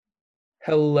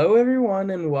Hello,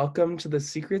 everyone, and welcome to the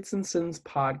Secrets and Sins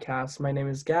podcast. My name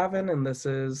is Gavin, and this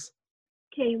is,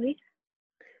 Kaylee.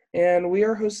 and we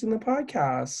are hosting the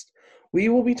podcast. We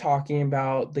will be talking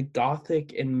about the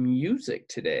Gothic in music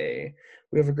today.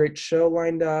 We have a great show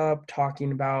lined up,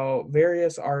 talking about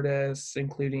various artists,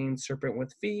 including Serpent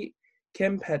with Feet,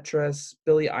 Kim Petras,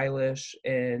 Billie Eilish,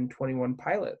 and 21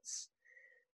 Pilots.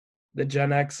 The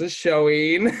Gen X is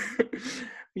showing.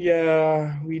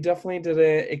 Yeah, we definitely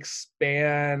didn't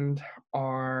expand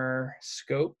our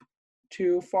scope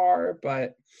too far,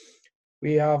 but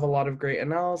we have a lot of great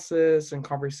analysis and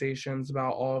conversations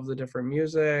about all of the different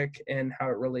music and how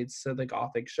it relates to the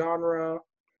Gothic genre.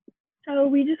 So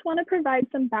we just want to provide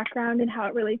some background and how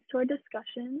it relates to our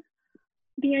discussion.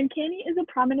 The uncanny is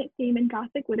a prominent theme in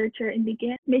Gothic literature and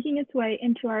began making its way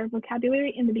into our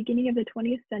vocabulary in the beginning of the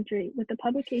 20th century with the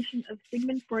publication of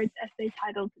Sigmund Freud's essay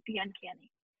titled The Uncanny.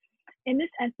 In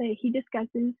this essay, he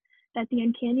discusses that the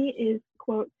uncanny is,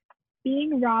 quote,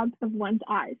 being robbed of one's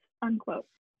eyes, unquote.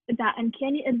 That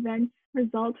uncanny events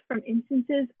result from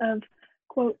instances of,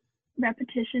 quote,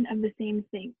 repetition of the same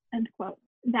thing, end quote,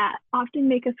 that often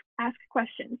make us ask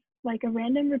questions, like a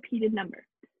random repeated number.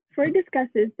 Freud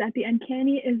discusses that the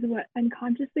uncanny is what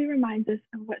unconsciously reminds us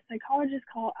of what psychologists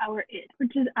call our id,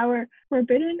 which is our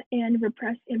forbidden and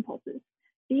repressed impulses.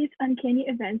 These uncanny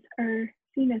events are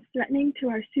seen as threatening to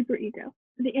our superego,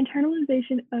 the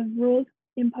internalization of rules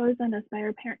imposed on us by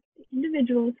our parents.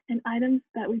 Individuals and items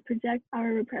that we project our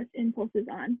repressed impulses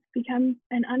on become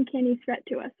an uncanny threat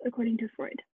to us, according to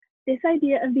Freud. This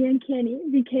idea of the uncanny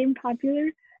became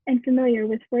popular and familiar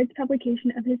with Freud's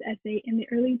publication of his essay in the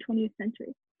early 20th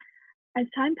century. As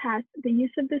time passed, the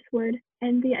use of this word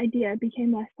and the idea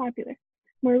became less popular.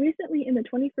 More recently, in the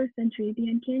 21st century, the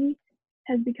uncanny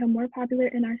has become more popular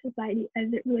in our society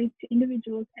as it relates to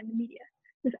individuals and the media,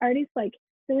 with artists like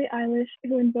Billie Eilish,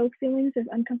 who invoke feelings of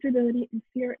uncomfortability and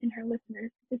fear in her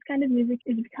listeners. This kind of music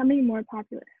is becoming more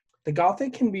popular. The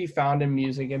Gothic can be found in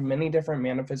music in many different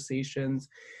manifestations,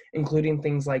 including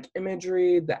things like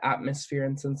imagery, the atmosphere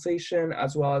and sensation,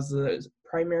 as well as the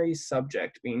primary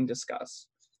subject being discussed.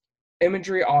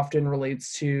 Imagery often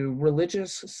relates to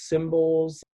religious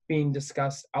symbols being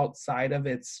discussed outside of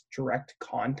its direct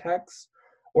context,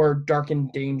 or dark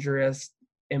and dangerous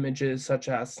images such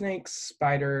as snakes,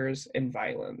 spiders, and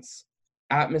violence.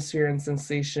 Atmosphere and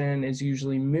sensation is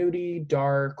usually moody,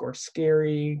 dark, or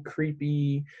scary,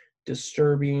 creepy,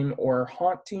 disturbing, or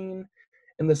haunting,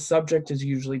 and the subject is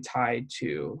usually tied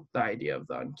to the idea of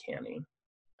the uncanny.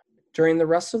 During the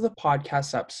rest of the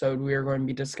podcast episode, we are going to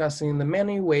be discussing the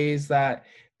many ways that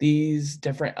these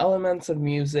different elements of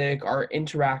music are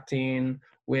interacting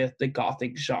with the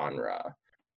Gothic genre.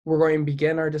 We're going to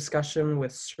begin our discussion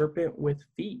with Serpent with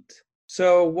Feet.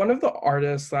 So, one of the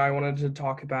artists that I wanted to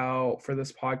talk about for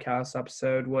this podcast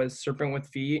episode was Serpent with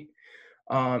Feet.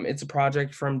 It's a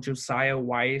project from Josiah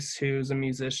Weiss, who's a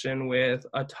musician with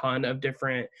a ton of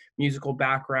different musical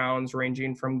backgrounds,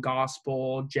 ranging from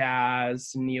gospel,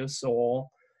 jazz, neo soul.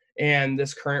 And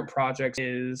this current project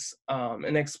is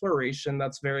an exploration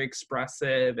that's very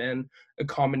expressive and a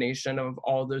combination of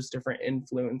all those different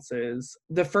influences.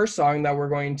 The first song that we're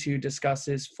going to discuss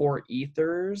is Four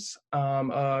Ethers.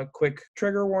 A quick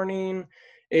trigger warning.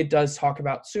 It does talk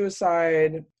about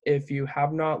suicide. If you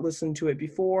have not listened to it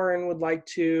before and would like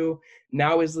to,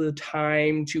 now is the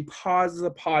time to pause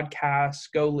the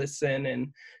podcast, go listen,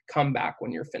 and come back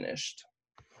when you're finished.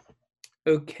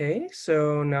 Okay,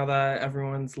 so now that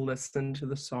everyone's listened to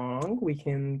the song, we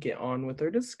can get on with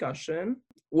our discussion.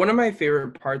 One of my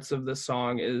favorite parts of the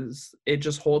song is it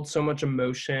just holds so much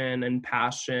emotion and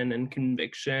passion and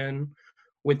conviction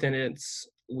within its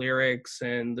lyrics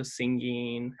and the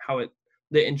singing,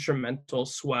 the instrumental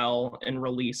swell and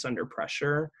release under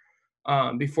pressure.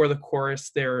 Before the chorus,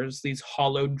 there's these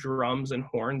hollow drums and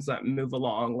horns that move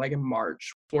along like a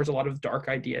march towards a lot of dark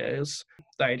ideas.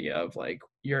 The idea of like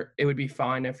it would be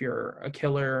fine if you're a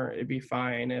killer, it'd be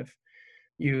fine if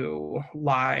you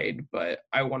lied, but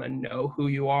I want to know who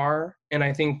you are. And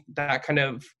I think that kind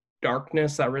of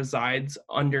darkness that resides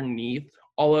underneath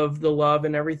all of the love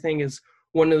and everything is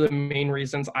one of the main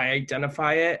reasons I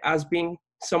identify it as being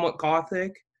somewhat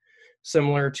Gothic,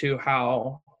 similar to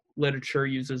how literature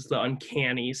uses the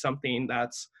uncanny, something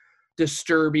that's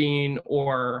disturbing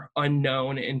or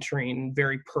unknown, entering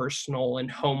very personal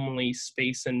and homely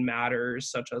space and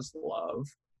matters such as love.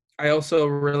 I also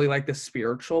really like the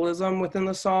spiritualism within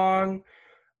the song.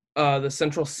 The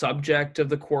central subject of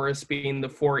the chorus being the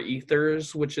four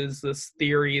ethers, which is this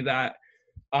theory that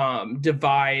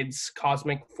divides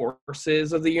cosmic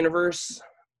forces of the universe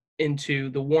into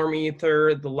the warm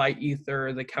ether, the light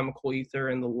ether, the chemical ether,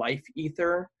 and the life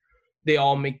ether. they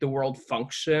all make the world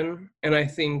function. And I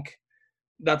think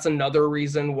that's another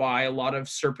reason why a lot of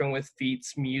Serpent with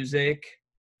Feet's music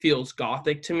feels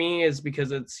Gothic to me, is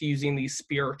because it's using these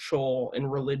spiritual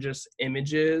and religious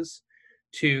images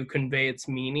to convey its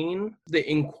meaning. The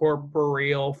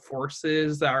incorporeal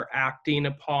forces that are acting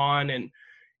upon and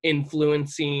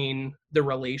influencing the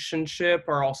relationship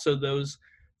are also those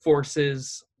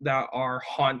forces that are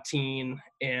haunting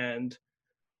and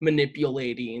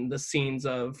manipulating the scenes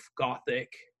of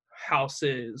Gothic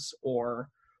houses or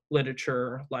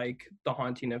literature like The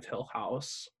Haunting of Hill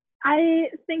House. I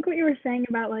think what you were saying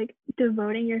about like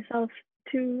devoting yourself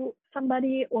to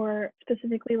somebody or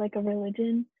specifically like a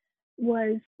religion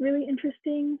was really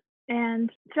interesting.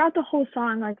 And throughout the whole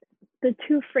song, like the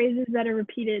two phrases that are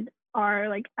repeated are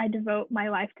like, I devote my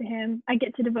life to him. I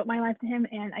get to devote my life to him,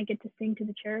 and I get to sing to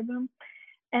the cherubim.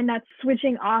 And that's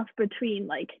switching off between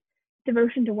like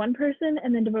devotion to one person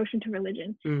and then devotion to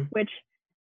religion, which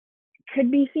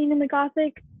could be seen in the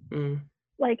Gothic.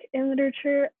 Like in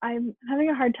literature, I'm having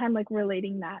a hard time like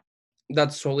relating that.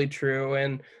 That's totally true.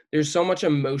 And there's so much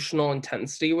emotional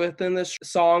intensity within this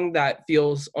song that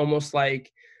feels almost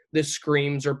like the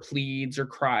screams or pleads or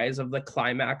cries of the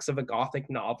climax of a Gothic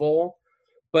novel.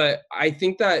 But I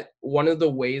think that one of the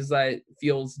ways that it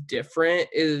feels different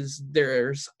is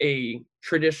there's a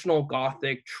traditional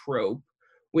Gothic trope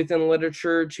within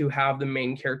literature to have the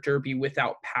main character be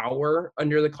without power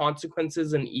under the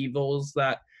consequences and evils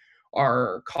that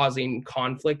are causing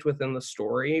conflict within the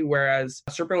story, whereas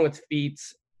Serpent with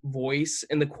Feet's voice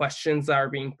and the questions that are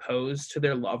being posed to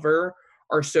their lover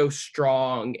are so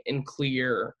strong and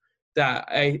clear that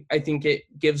I think it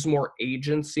gives more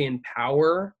agency and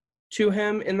power to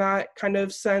him in that kind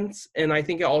of sense. And I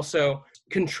think it also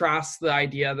contrasts the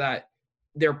idea that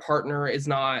their partner is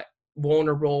not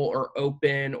vulnerable or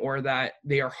open or that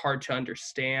they are hard to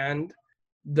understand.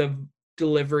 The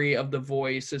delivery of the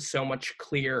voice is so much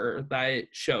clearer that it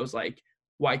shows like,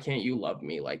 why can't you love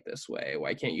me like this way?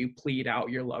 Why can't you plead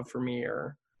out your love for me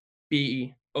or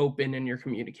be open in your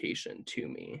communication to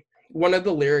me? One of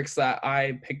the lyrics that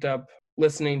I picked up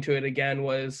listening to it again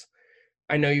was,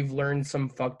 I know you've learned some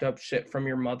fucked up shit from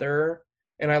your mother.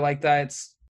 And I like that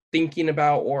it's thinking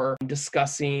about or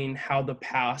discussing how the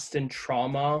past and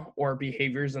trauma or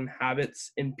behaviors and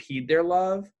habits impede their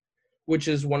love, which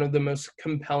is one of the most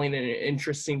compelling and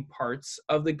interesting parts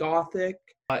of the Gothic,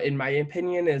 in my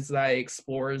opinion, is that it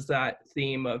explores that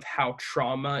theme of how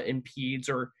trauma impedes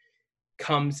or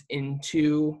comes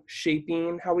into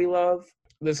shaping how we love.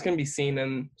 This can be seen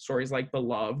in stories like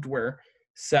Beloved, where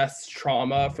Seth's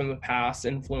trauma from the past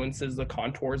influences the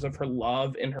contours of her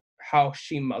love and how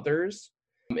she mothers.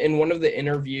 In one of the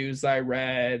interviews I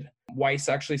read, Weiss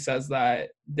actually says that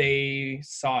they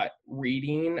sought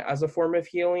reading as a form of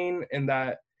healing, and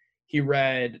that he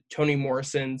read Toni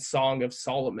Morrison's Song of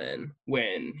Solomon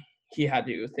when he had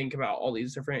to think about all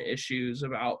these different issues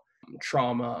about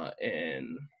trauma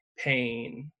and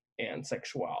pain and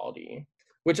sexuality,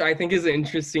 which I think is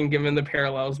interesting given the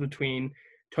parallels between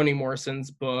Toni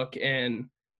Morrison's book and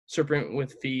Serpent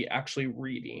with Feet actually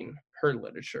reading her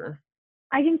literature.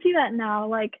 I can see that now.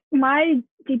 Like my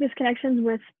deepest connections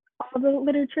with all the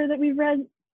literature that we've read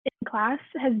in class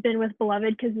has been with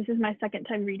Beloved, because this is my second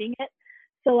time reading it.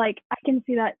 So like I can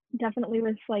see that definitely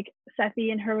with like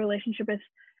Sethi and her relationship with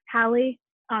Hallie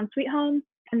on Sweet Home,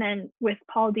 and then with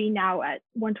Paul D now at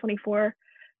 124,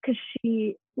 because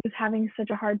she was having such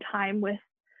a hard time with,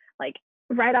 like,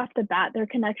 right off the bat, their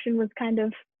connection was kind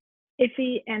of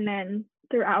iffy, and then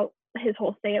throughout his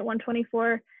whole stay at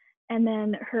 124, and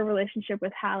then her relationship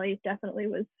with Hallie definitely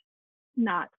was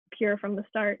not pure from the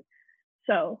start.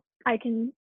 So I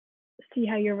can see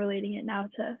how you're relating it now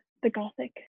to the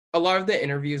Gothic. A lot of the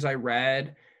interviews I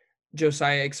read,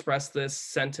 Josiah expressed this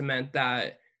sentiment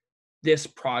that this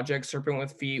project, Serpent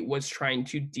with Feet, was trying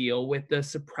to deal with the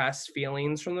suppressed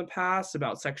feelings from the past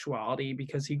about sexuality,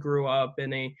 because he grew up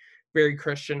in a very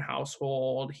Christian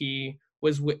household. He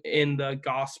was in the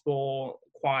gospel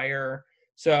choir.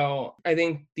 So I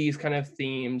think these kind of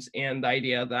themes and the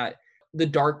idea that the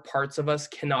dark parts of us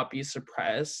cannot be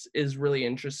suppressed is really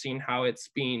interesting, how it's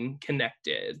being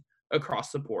connected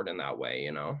across the board in that way,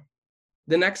 you know?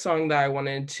 The next song that I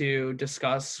wanted to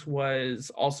discuss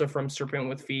was also from Serpent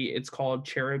with Feet. It's called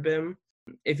Cherubim.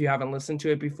 If you haven't listened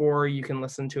to it before, you can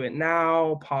listen to it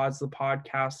now, pause the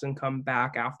podcast, and come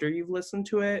back after you've listened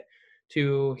to it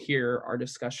to hear our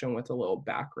discussion with a little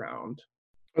background.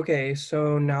 Okay,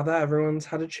 so now that everyone's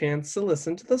had a chance to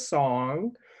listen to the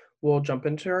song, we'll jump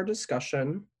into our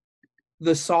discussion.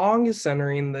 The song is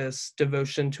centering this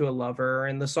devotion to a lover,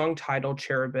 and the song title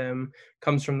Cherubim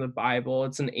comes from the Bible.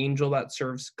 It's an angel that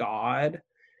serves God.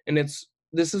 And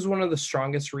this is one of the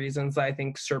strongest reasons that I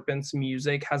think Serpent's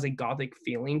music has a Gothic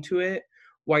feeling to it.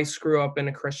 Weiss grew up in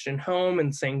a Christian home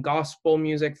and sang gospel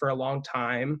music for a long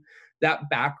time. That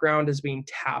background is being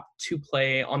tapped to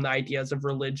play on the ideas of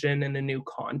religion in a new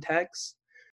context.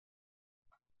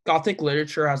 Gothic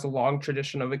literature has a long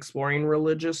tradition of exploring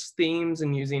religious themes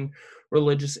and using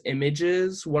religious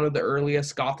images. One of the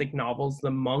earliest Gothic novels, The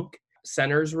Monk,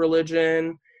 centers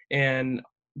religion, and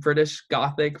British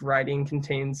Gothic writing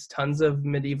contains tons of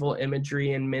medieval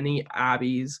imagery and many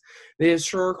abbeys. The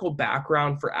historical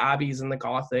background for abbeys in the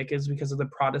Gothic is because of the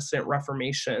Protestant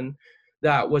Reformation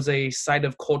that was a site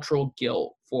of cultural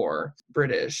guilt for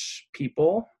British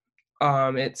people.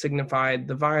 It signified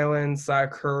the violence that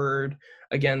occurred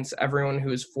against everyone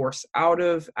who was forced out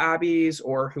of abbeys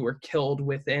or who were killed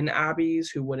within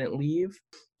abbeys who wouldn't leave.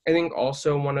 I think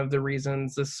also one of the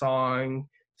reasons the song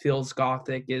feels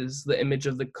Gothic is the image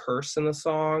of the curse in the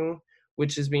song,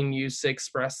 which is being used to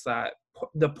express that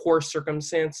the poor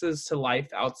circumstances to life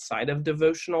outside of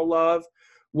devotional love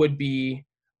would be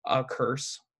a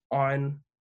curse on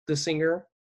the singer.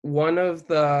 One of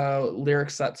the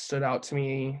lyrics that stood out to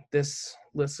me this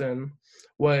listen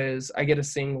was I get to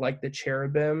sing like the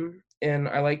cherubim. And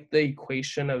I like the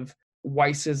equation of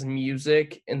Weiss's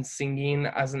music and singing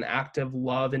as an act of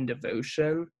love and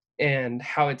devotion, and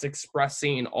how it's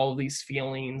expressing all these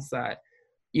feelings that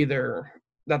either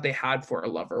that they had for a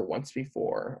lover once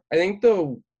before. I think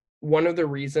one of the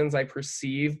reasons I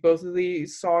perceive both of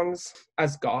these songs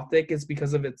as Gothic is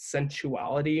because of its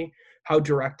sensuality, how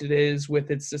direct it is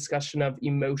with its discussion of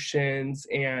emotions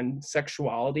and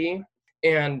sexuality.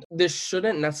 And this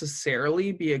shouldn't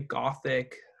necessarily be a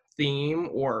Gothic theme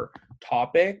or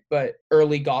topic, but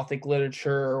early Gothic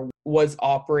literature was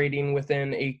operating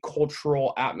within a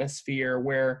cultural atmosphere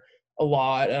where a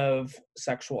lot of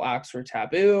sexual acts were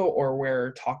taboo, or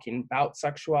where talking about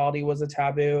sexuality was a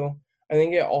taboo. I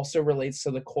think it also relates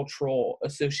to the cultural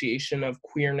association of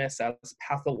queerness as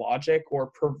pathologic or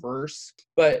perverse.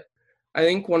 But I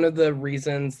think one of the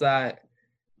reasons that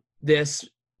this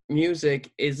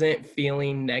music isn't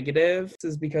feeling negative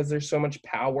is because there's so much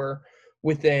power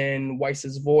within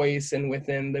Weiss's voice and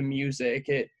within the music.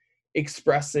 It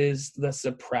expresses the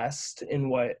suppressed in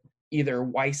what either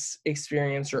Weiss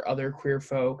experienced or other queer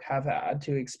folk have had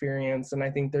to experience. And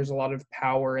I think there's a lot of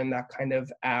power in that kind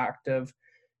of act of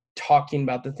talking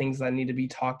about the things that need to be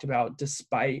talked about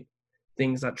despite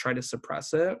things that try to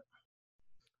suppress it.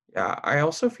 Yeah, I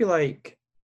also feel like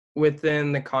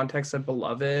within the context of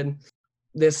Beloved,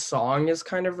 this song is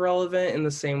kind of relevant in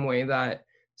the same way that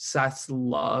Seth's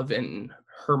love and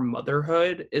her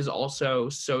motherhood is also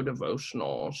so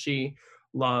devotional. She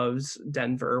loves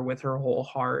Denver with her whole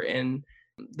heart, and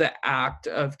the act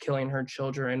of killing her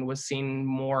children was seen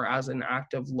more as an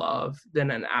act of love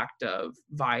than an act of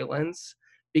violence,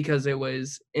 because it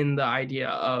was in the idea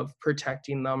of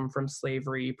protecting them from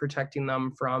slavery, protecting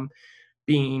them from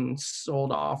being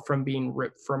sold off, from being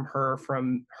ripped from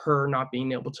her not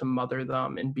being able to mother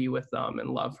them and be with them and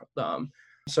love them.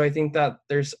 So I think that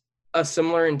there's a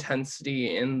similar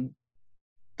intensity in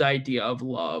the idea of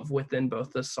love within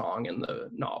both the song and the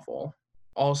novel.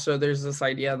 Also, there's this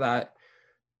idea that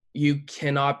you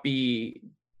cannot be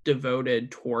devoted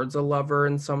towards a lover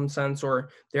in some sense, or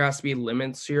there has to be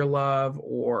limits to your love,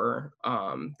 or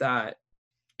that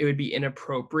it would be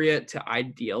inappropriate to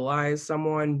idealize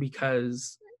someone,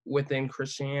 because within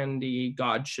Christianity,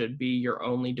 God should be your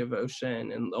only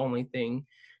devotion and the only thing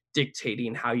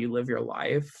dictating how you live your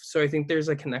life. So I think there's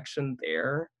a connection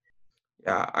there.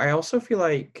 Yeah, I also feel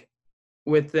like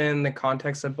within the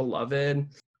context of Beloved,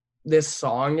 this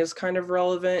song is kind of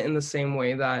relevant in the same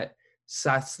way that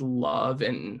Seth's love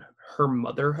and her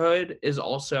motherhood is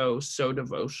also so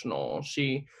devotional.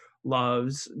 She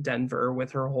loves Denver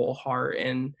with her whole heart,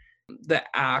 and the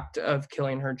act of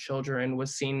killing her children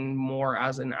was seen more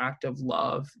as an act of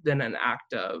love than an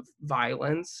act of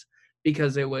violence,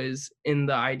 because it was in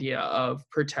the idea of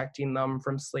protecting them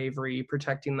from slavery,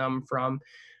 protecting them from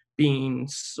being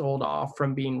sold off,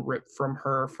 from being ripped from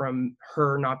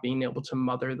her not being able to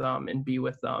mother them and be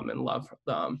with them and love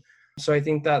them. So I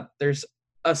think that there's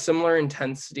a similar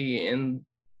intensity in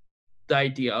the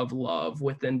idea of love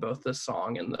within both the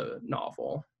song and the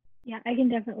novel. Yeah, I can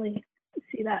definitely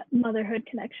see that motherhood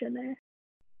connection there.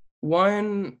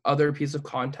 One other piece of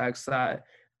context that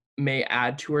may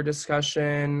add to our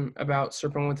discussion about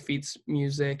Serpent with Feet's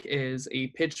music is a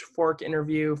Pitchfork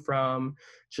interview from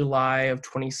July of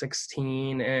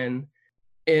 2016. And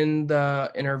in the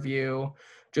interview,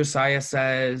 Josiah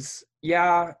says,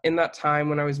 yeah, in that time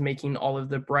when I was making all of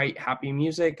the bright, happy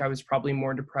music, I was probably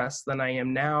more depressed than I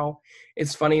am now.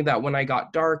 It's funny that when I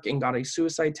got dark and got a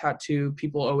suicide tattoo,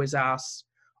 people always ask,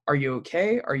 are you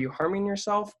okay? Are you harming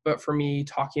yourself? But for me,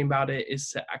 talking about it is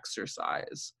to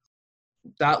exercise.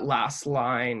 That last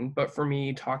line, but for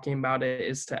me, talking about it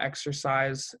is to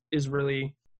exercise, is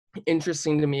really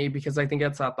interesting to me because I think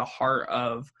it's at the heart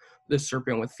of the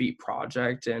Serpent with Feet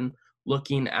project and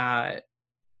looking at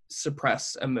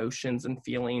suppressed emotions and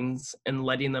feelings and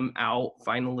letting them out,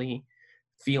 finally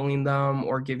feeling them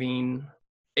or giving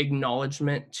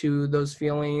acknowledgement to those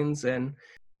feelings. And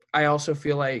I also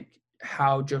feel like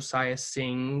how Josiah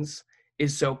sings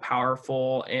is so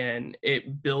powerful, and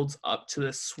it builds up to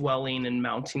this swelling and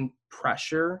mounting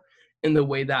pressure in the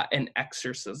way that an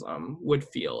exorcism would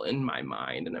feel in my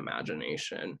mind and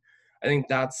imagination. I think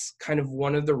that's kind of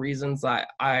one of the reasons that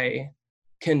I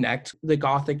connect the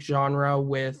Gothic genre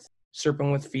with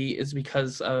Serpent with Feet, is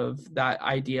because of that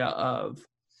idea of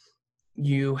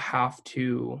you have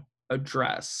to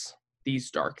address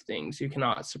these dark things. You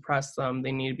cannot suppress them.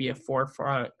 They need to be a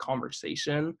forefront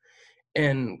conversation.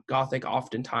 And Gothic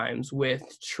oftentimes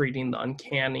with treating the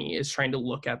uncanny is trying to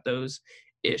look at those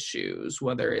issues,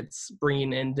 whether it's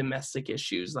bringing in domestic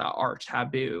issues that are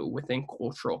taboo within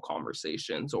cultural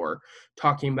conversations, or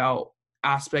talking about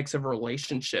aspects of a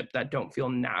relationship that don't feel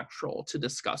natural to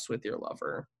discuss with your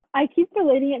lover. I keep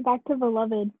relating it back to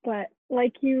Beloved, but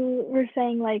like you were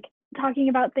saying, like talking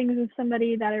about things with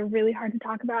somebody that are really hard to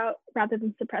talk about rather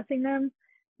than suppressing them,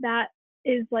 that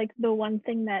is like the one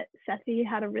thing that Sethi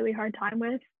had a really hard time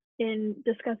with in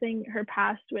discussing her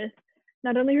past with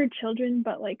not only her children,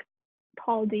 but like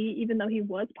Paul D, even though he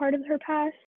was part of her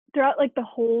past. Throughout like the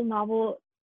whole novel,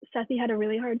 Sethi had a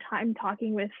really hard time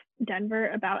talking with Denver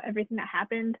about everything that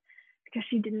happened because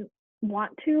she didn't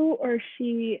want to, or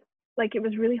she, like, it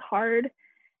was really hard.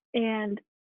 And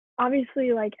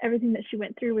obviously, like, everything that she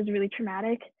went through was really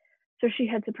traumatic. So she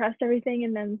had suppressed everything.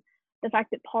 And then the fact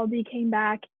that Paul D came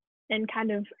back and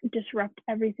kind of disrupt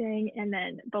everything. And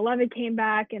then Beloved came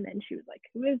back, and then she was like,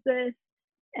 who is this?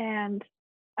 And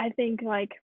I think,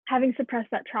 like, having suppressed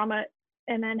that trauma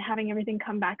and then having everything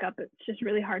come back up, it's just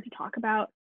really hard to talk about.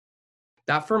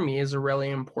 That for me is a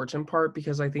really important part,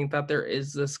 because I think that there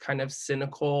is this kind of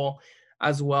cynical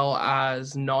as well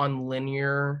as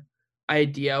non-linear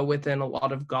idea within a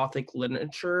lot of Gothic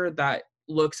literature that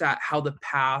looks at how the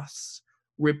past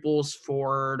ripples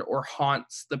forward or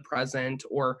haunts the present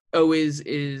or always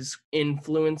is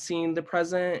influencing the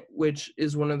present, which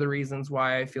is one of the reasons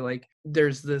why I feel like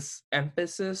there's this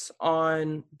emphasis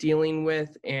on dealing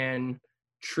with and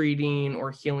treating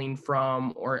or healing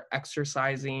from or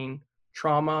exercising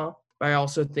trauma. But I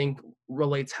also think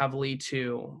relates heavily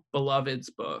to Beloved's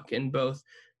book, and both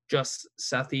just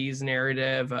Sethi's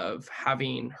narrative of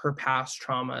having her past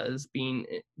traumas being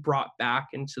brought back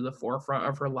into the forefront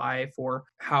of her life, or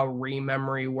how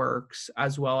rememory works,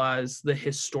 as well as the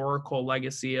historical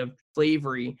legacy of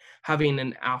slavery having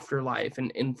an afterlife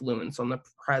and influence on the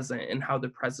present, and how the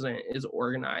present is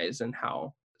organized and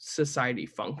how society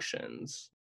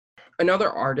functions. Another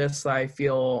artist that I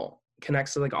feel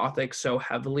connects to the Gothic so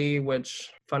heavily,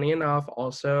 which funny enough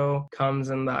also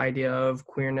comes in the idea of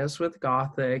queerness with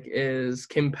Gothic, is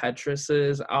Kim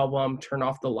Petras's album Turn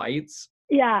Off the Lights.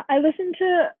 Yeah, I listened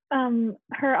to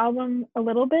her album a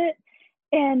little bit,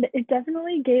 and it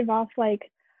definitely gave off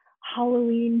like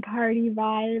Halloween party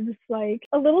vibes, like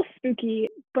a little spooky.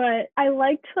 But I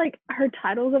liked like her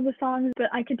titles of the songs, but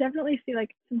I could definitely see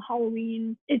like some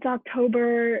Halloween. It's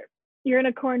October, you're in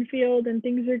a cornfield and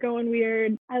things are going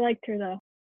weird. I liked her though.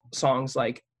 Songs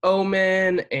like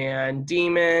Omen and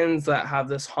Demons that have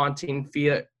this haunting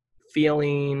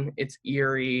feeling. It's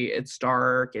eerie, it's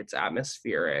dark, it's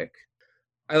atmospheric.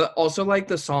 I also like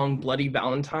the song Bloody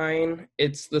Valentine.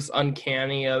 It's this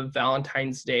uncanny of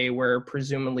Valentine's Day where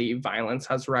presumably violence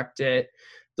has wrecked it.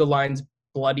 The lines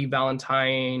Bloody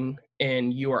Valentine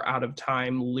and You Are Out of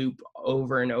Time loop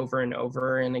over and over and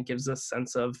over, and it gives a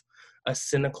sense of a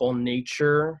cynical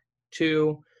nature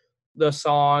to the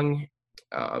song.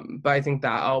 But I think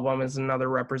that album is another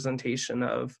representation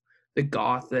of the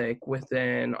Gothic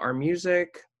within our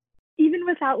music. Even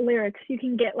without lyrics, you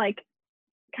can get like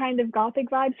kind of Gothic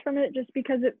vibes from it just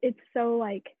because it's so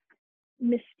like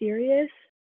mysterious.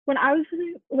 When I was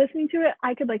listening to it,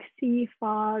 I could like see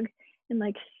fog and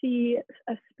like see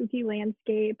a spooky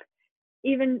landscape,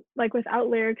 even like without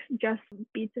lyrics, just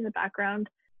beats in the background.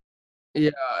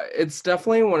 Yeah, it's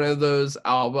definitely one of those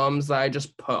albums that I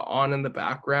just put on in the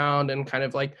background and kind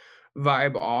of like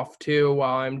vibe off to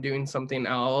while I'm doing something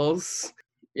else.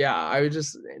 Yeah, I would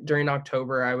just during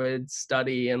October I would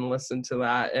study and listen to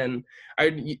that, and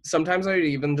sometimes I would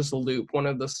even just loop one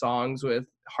of the songs with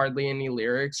hardly any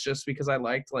lyrics just because I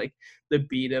liked like the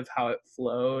beat of how it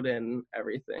flowed and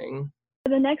everything.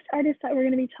 The next artist that we're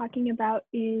going to be talking about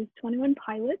is 21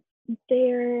 Pilots.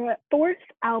 Their fourth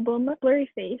album, Blurry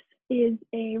Face, is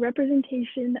a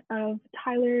representation of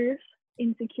Tyler's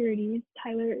insecurities.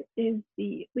 Tyler is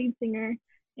the lead singer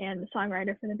and the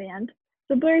songwriter for the band.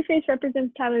 So Blurry Face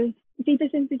represents Tyler's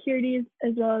deepest insecurities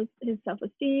as well as his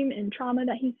self-esteem and trauma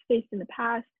that he's faced in the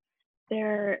past.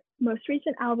 Their most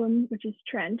recent album, which is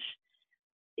Trench,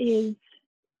 is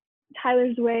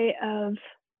Tyler's way of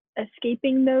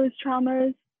escaping those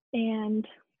traumas and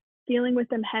dealing with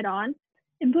them head on.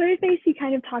 In Blurry Face, he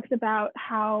kind of talks about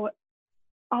how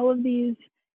all of these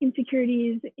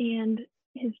insecurities and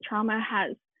his trauma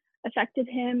has affected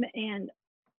him and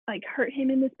like hurt him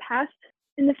in this past.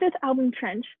 In the fifth album,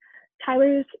 Trench,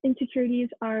 Tyler's insecurities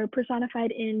are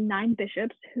personified in 9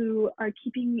 bishops who are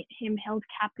keeping him held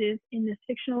captive in this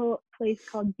fictional place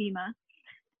called Bema.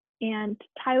 And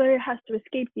Tyler has to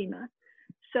escape Bema.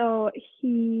 So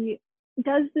he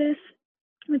does this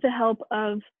with the help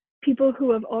of people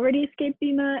who have already escaped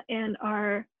Bema and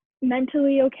are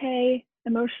mentally okay,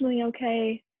 emotionally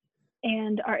okay,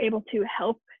 and are able to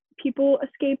help people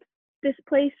escape this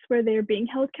place where they're being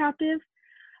held captive.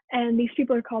 And these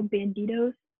people are called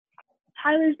banditos.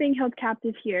 Tyler's being held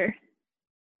captive here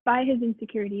by his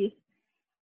insecurities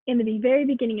in the very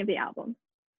beginning of the album.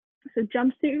 So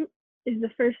Jumpsuit is the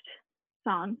first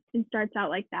song and starts out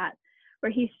like that,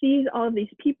 where he sees all of these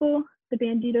people, the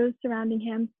banditos surrounding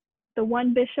him. The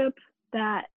one bishop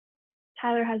that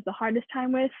Tyler has the hardest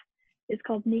time with is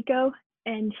called Nico,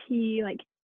 and he like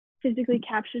physically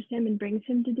captures him and brings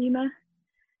him to Bema.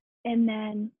 And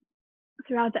then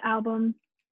throughout the album,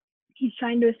 he's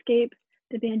trying to escape.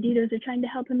 The banditos are trying to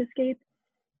help him escape.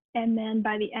 And then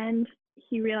by the end,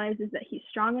 he realizes that he's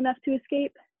strong enough to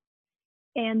escape,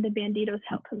 and the banditos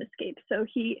help him escape. So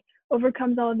he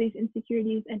overcomes all of these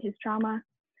insecurities and his trauma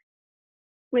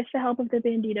with the help of the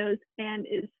banditos and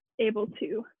is able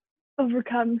to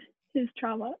overcome his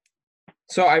trauma.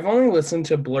 So I've only listened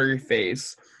to Blurry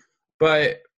Face,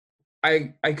 but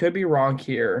I could be wrong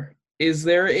here. Is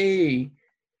there a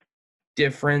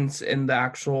difference in the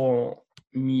actual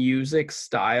music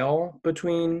style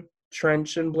between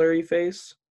Trench and Blurry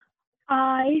Face?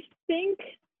 I think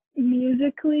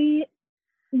musically,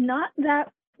 not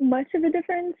that much of a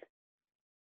difference.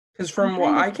 Because from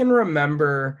what I can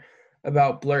remember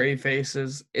about Blurry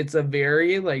Faces, it's a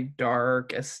very like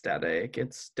dark aesthetic.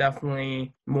 It's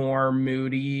definitely more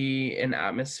moody and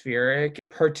atmospheric.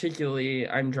 Particularly,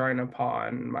 I'm drawing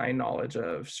upon my knowledge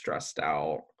of Stressed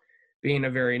Out being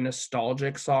a very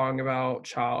nostalgic song about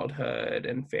childhood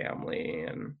and family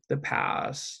and the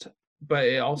past, but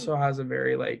it also has a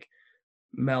very like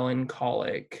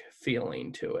melancholic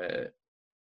feeling to it.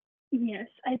 Yes,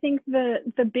 I think the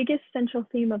biggest central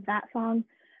theme of that song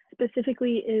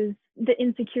specifically is the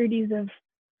insecurities of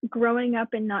growing up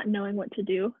and not knowing what to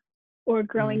do, or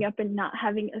growing up and not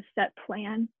having a set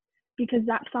plan, because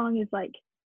that song is like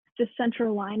the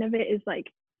central line of it is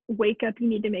like, wake up, you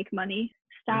need to make money,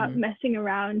 stop messing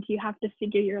around, you have to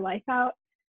figure your life out.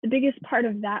 The biggest part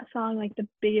of that song, like the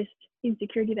biggest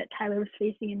insecurity that Tyler was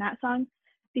facing in that song,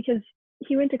 because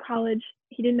he went to college,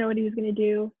 he didn't know what he was going to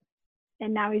do,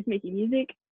 and now he's making music.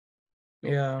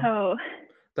 Yeah. So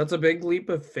that's a big leap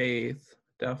of faith,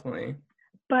 definitely.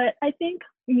 But I think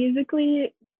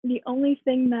musically, the only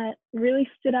thing that really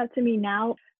stood out to me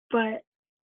now, but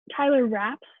Tyler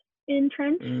raps in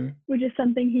Trench, which is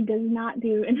something he does not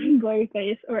do in Blurry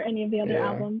Face or any of the other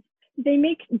albums. They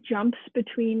make jumps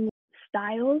between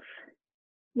styles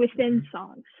within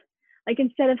songs. Like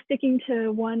instead of sticking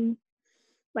to one,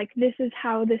 like this is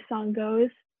how this song goes,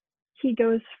 he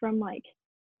goes from like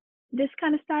this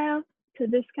kind of style to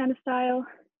this kind of style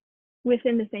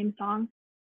within the same song.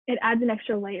 It adds an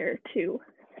extra layer to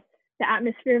the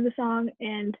atmosphere of the song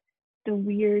and the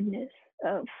weirdness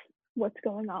of what's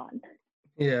going on.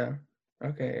 Yeah.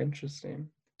 Okay. Interesting.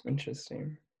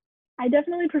 I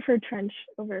definitely prefer Trench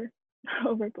over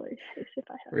Blurry Face if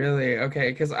I have. Really?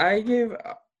 Okay. Because I gave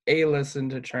a listen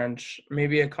to Trench,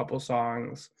 maybe a couple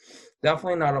songs.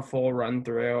 Definitely not a full run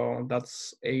through.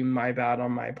 That's my bad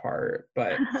on my part.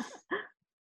 But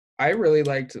I really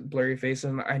liked Blurry Face,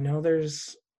 and I know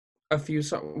there's a few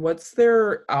songs. What's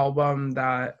their album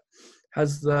that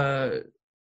has the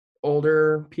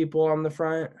older people on the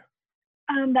front?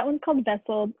 That one's called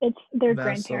Vessel. It's their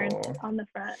Vessel. grandparents on the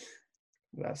front.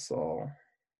 Vessel.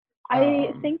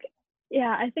 I think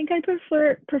I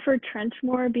prefer Trench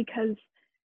more, because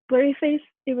Blurry Face,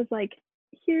 it was like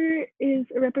here is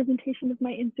a representation of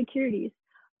my insecurities.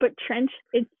 But Trench,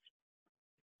 it's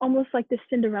almost like this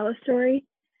Cinderella story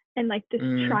and like this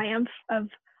Mm, triumph of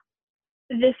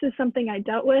this is something I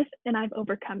dealt with and I've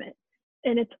overcome it.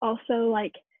 And it's also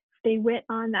like they went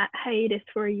on that hiatus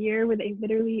for a year where they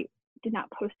literally did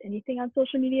not post anything on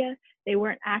social media. They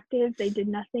weren't active, they did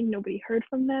nothing, nobody heard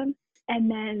from them. And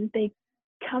then they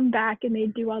come back and they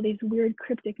do all these weird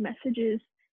cryptic messages.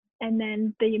 And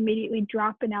then they immediately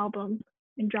drop an album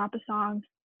and drop a song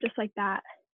just like that.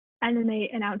 And then they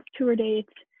announce tour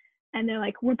dates and they're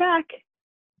like, we're back.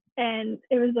 And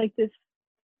it was like this,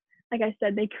 like I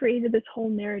said, they created this whole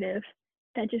narrative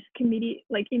that just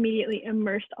immediately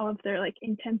immersed all of their like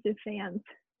intensive fans.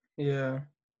 yeah.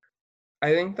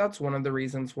 I think that's one of the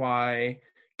reasons why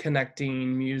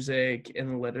connecting music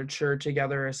and literature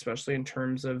together, especially in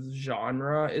terms of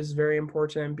genre, is very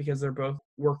important because they're both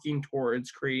working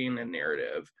towards creating a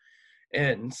narrative.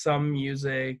 And some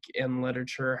music and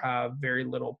literature have very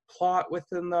little plot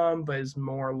within them, but is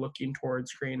more looking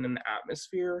towards creating an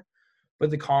atmosphere. But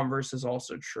the converse is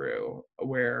also true,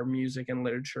 where music and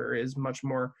literature is much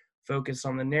more focused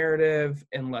on the narrative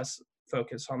and less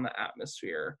focused on the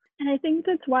atmosphere. And I think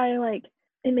that's why like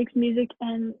it makes music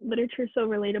and literature so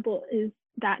relatable is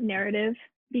that narrative,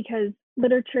 because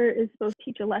literature is supposed to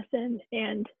teach a lesson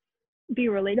and be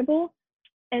relatable.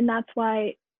 And that's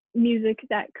why music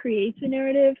that creates a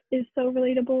narrative is so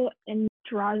relatable and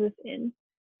draws us in,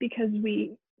 because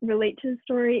we relate to the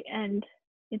story and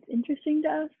it's interesting to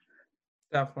us.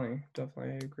 Definitely,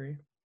 definitely, I agree.